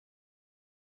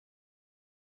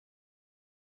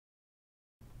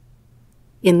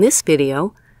In this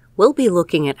video, we'll be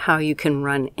looking at how you can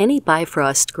run any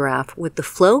Bifrost graph with the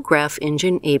Flow Graph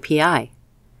Engine API.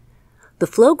 The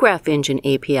Flow Graph Engine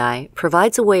API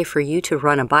provides a way for you to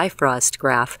run a Bifrost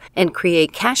graph and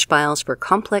create cache files for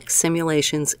complex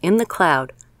simulations in the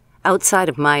cloud outside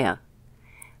of Maya.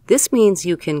 This means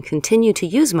you can continue to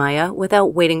use Maya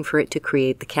without waiting for it to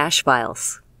create the cache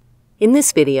files. In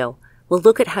this video, we'll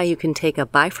look at how you can take a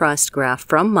Bifrost graph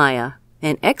from Maya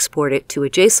and export it to a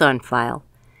JSON file,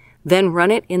 then run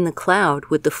it in the cloud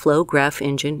with the Flow Graph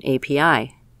Engine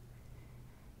API.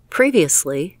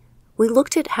 Previously, we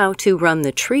looked at how to run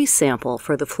the tree sample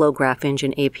for the Flow Graph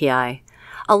Engine API,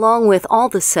 along with all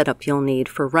the setup you'll need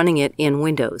for running it in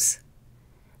Windows.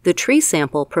 The tree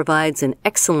sample provides an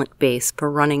excellent base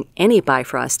for running any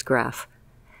Bifrost graph,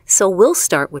 so we'll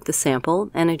start with the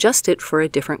sample and adjust it for a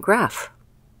different graph.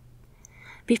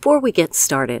 Before we get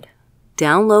started,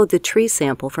 download the tree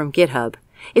sample from GitHub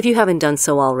if you haven't done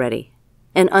so already,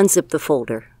 and unzip the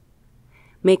folder.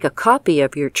 Make a copy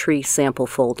of your tree sample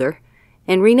folder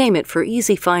and rename it for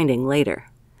easy finding later.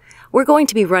 We're going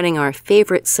to be running our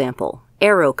favorite sample,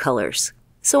 arrow colors,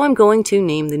 so I'm going to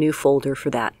name the new folder for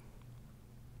that.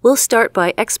 We'll start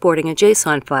by exporting a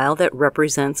JSON file that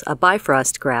represents a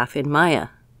Bifrost graph in Maya.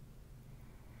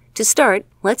 To start,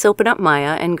 let's open up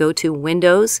Maya and go to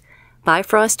Windows,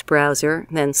 Bifrost Browser,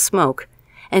 then Smoke,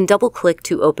 and double-click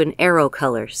to open Arrow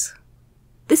Colors.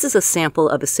 This is a sample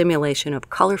of a simulation of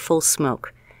colorful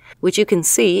smoke, which you can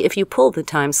see if you pull the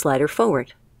time slider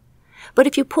forward. But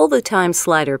if you pull the time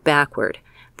slider backward,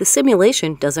 the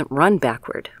simulation doesn't run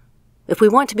backward. If we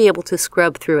want to be able to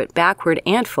scrub through it backward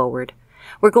and forward,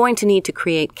 we're going to need to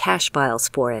create cache files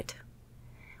for it.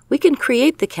 We can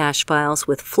create the cache files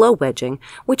with flow wedging,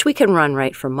 which we can run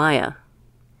right from Maya.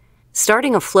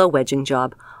 Starting a flow wedging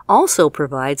job also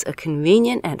provides a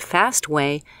convenient and fast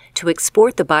way to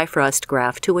export the Bifrost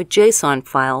graph to a JSON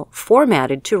file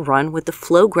formatted to run with the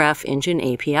Flow Graph Engine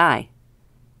API.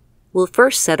 We'll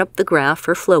first set up the graph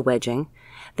for flow wedging,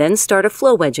 then start a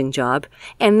flow wedging job,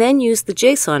 and then use the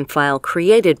JSON file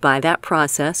created by that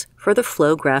process for the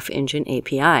Flow Graph Engine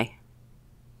API.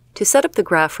 To set up the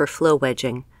graph for flow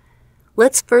wedging,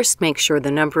 let's first make sure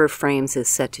the number of frames is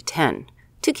set to 10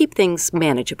 to keep things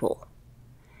manageable.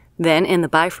 Then in the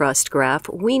Bifrost graph,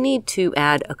 we need to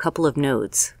add a couple of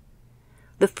nodes.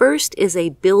 The first is a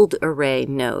build array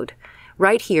node,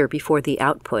 right here before the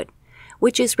output,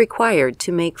 which is required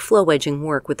to make flow wedging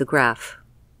work with the graph.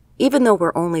 Even though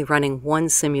we're only running one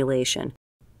simulation,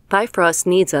 Bifrost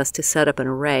needs us to set up an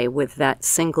array with that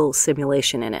single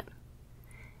simulation in it.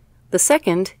 The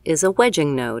second is a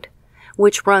wedging node,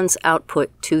 which runs output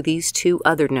to these two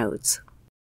other nodes.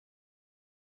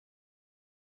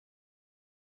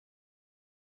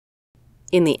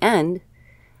 In the end,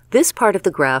 this part of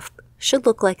the graph should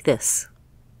look like this.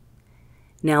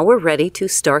 Now we're ready to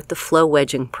start the flow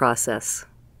wedging process.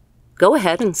 Go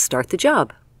ahead and start the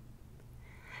job.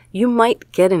 You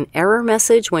might get an error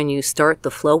message when you start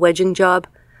the flow wedging job,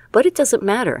 but it doesn't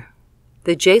matter.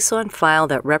 The JSON file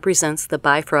that represents the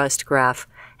Bifrost graph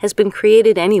has been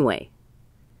created anyway.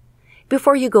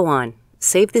 Before you go on,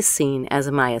 save this scene as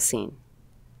a Maya scene.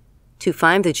 To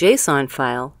find the JSON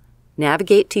file,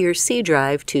 navigate to your C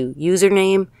drive to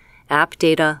username, app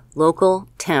data, local,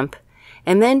 temp,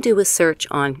 and then do a search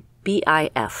on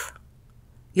BIF.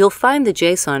 You'll find the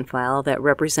JSON file that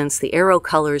represents the arrow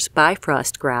colors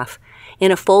Bifrost graph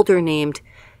in a folder named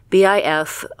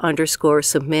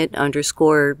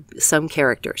BIF_submit_some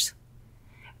characters.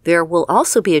 There will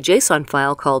also be a JSON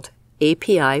file called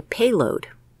API payload.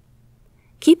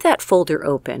 Keep that folder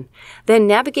open, then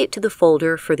navigate to the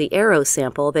folder for the arrow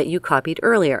sample that you copied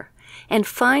earlier, and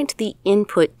find the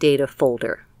input data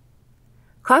folder.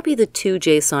 Copy the two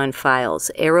JSON files,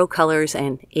 arrow colors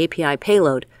and API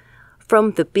payload,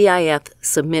 from the BIF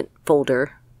submit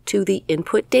folder to the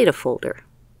input data folder.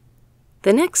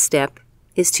 The next step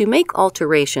is to make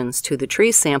alterations to the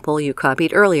tree sample you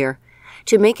copied earlier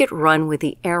to make it run with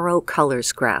the arrow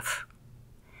colors graph.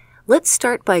 Let's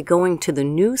start by going to the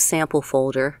new sample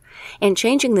folder and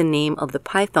changing the name of the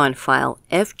Python file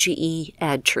FGE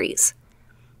add trees.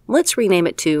 Let's rename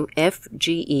it to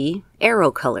FGE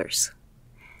arrow colors.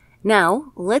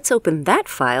 Now, let's open that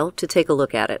file to take a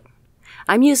look at it.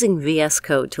 I'm using VS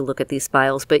Code to look at these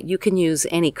files, but you can use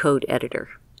any code editor.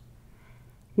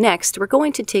 Next, we're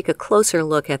going to take a closer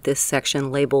look at this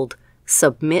section labeled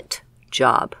Submit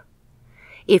Job.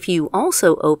 If you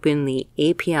also open the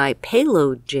API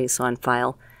payload JSON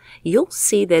file, you'll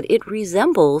see that it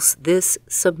resembles this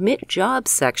Submit Job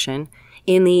section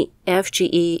in the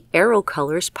FGE arrow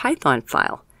colors Python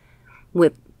file,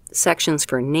 with sections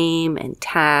for name and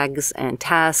tags and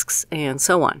tasks and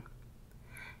so on.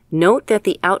 Note that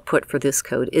the output for this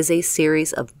code is a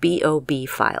series of BOB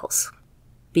files.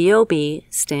 BOB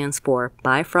stands for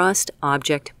Bifrost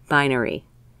Object Binary.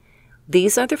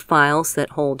 These are the files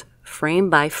that hold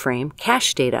frame-by-frame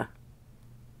cache data.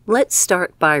 Let's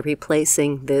start by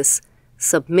replacing this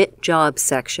Submit Job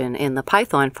section in the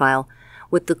Python file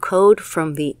with the code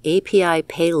from the API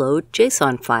Payload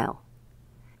JSON file.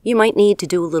 You might need to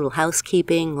do a little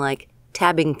housekeeping, like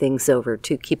tabbing things over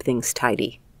to keep things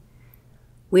tidy.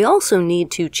 We also need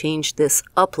to change this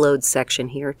Upload section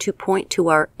here to point to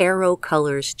our Arrow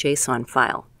Colors JSON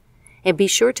file. And be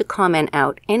sure to comment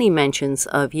out any mentions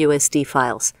of USD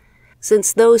files,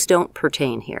 since those don't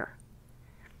pertain here.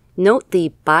 Note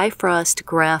the Bifrost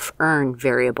graph earn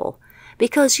variable,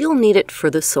 because you'll need it for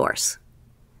the source.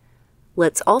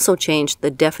 Let's also change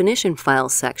the definition file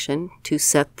section to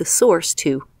set the source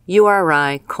to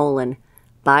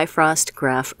URI:"Bifrost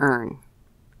graph earn."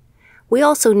 We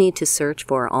also need to search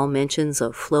for all mentions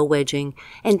of flow wedging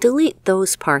and delete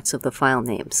those parts of the file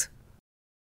names.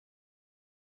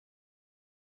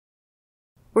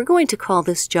 We're going to call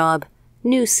this job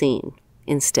New Scene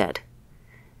instead.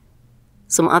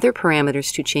 Some other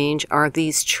parameters to change are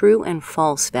these true and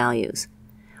false values.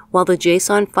 While the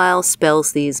JSON file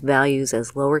spells these values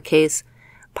as lowercase,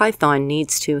 Python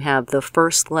needs to have the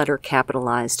first letter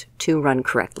capitalized to run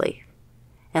correctly.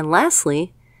 And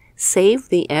lastly, save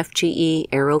the FGE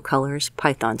Arrow Colors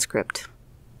Python script.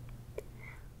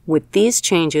 With these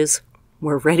changes,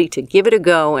 we're ready to give it a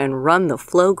go and run the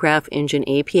Flow Graph Engine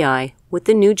API with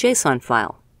the new JSON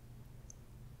file.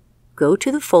 Go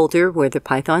to the folder where the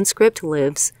Python script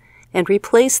lives and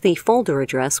replace the folder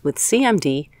address with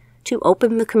CMD to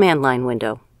open the command line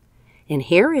window. And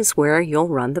here is where you'll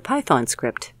run the Python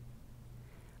script.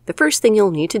 The first thing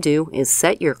you'll need to do is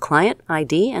set your client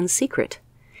ID and secret.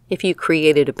 If you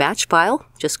created a batch file,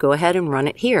 just go ahead and run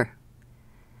it here.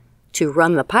 To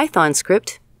run the Python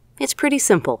script, it's pretty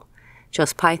simple.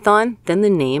 Just Python, then the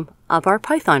name of our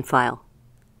Python file.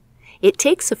 It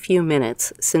takes a few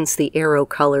minutes since the Arrow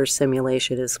Colors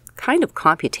simulation is kind of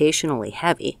computationally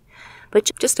heavy.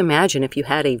 But just imagine if you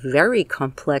had a very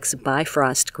complex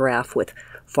Bifrost graph with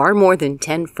far more than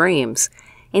 10 frames,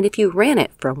 and if you ran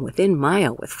it from within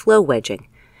Maya with flow wedging,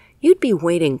 you'd be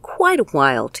waiting quite a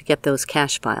while to get those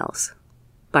cache files.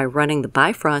 By running the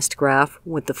Bifrost graph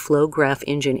with the Flow Graph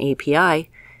Engine API,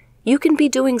 you can be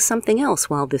doing something else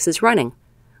while this is running,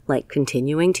 like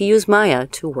continuing to use Maya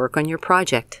to work on your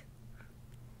project.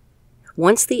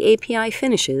 Once the API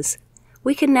finishes,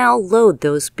 we can now load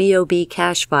those BOB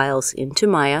cache files into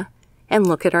Maya and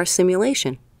look at our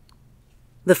simulation.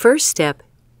 The first step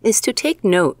is to take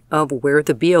note of where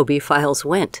the BOB files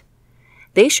went.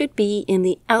 They should be in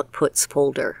the Outputs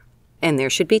folder, and there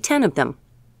should be 10 of them,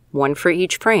 one for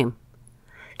each frame.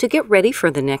 To get ready for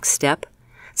the next step,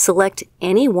 select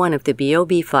any one of the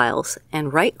BOB files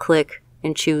and right-click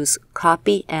and choose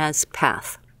Copy as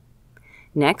Path.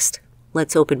 Next,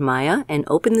 let's open Maya and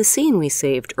open the scene we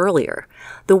saved earlier,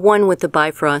 the one with the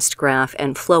Bifrost graph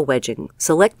and flow wedging.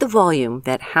 Select the volume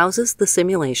that houses the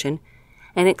simulation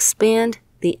and expand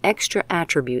the Extra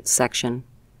Attributes section.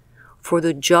 For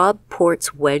the Job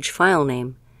Ports Wedge file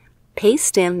name,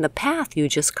 paste in the path you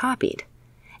just copied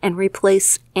and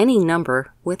replace any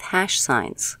number with hash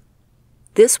signs.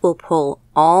 This will pull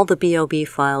all the BOB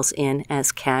files in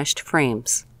as cached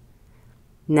frames.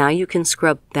 Now you can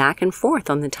scrub back and forth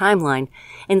on the timeline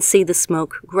and see the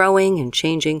smoke growing and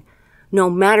changing no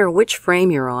matter which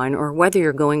frame you're on or whether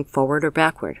you're going forward or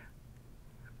backward.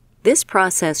 This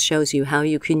process shows you how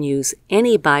you can use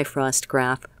any Bifrost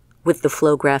graph with the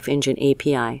Flow Graph Engine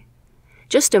API.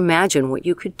 Just imagine what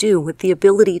you could do with the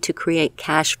ability to create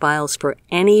cache files for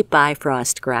any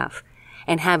Bifrost graph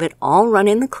and have it all run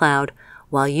in the cloud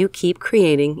while you keep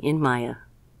creating in Maya.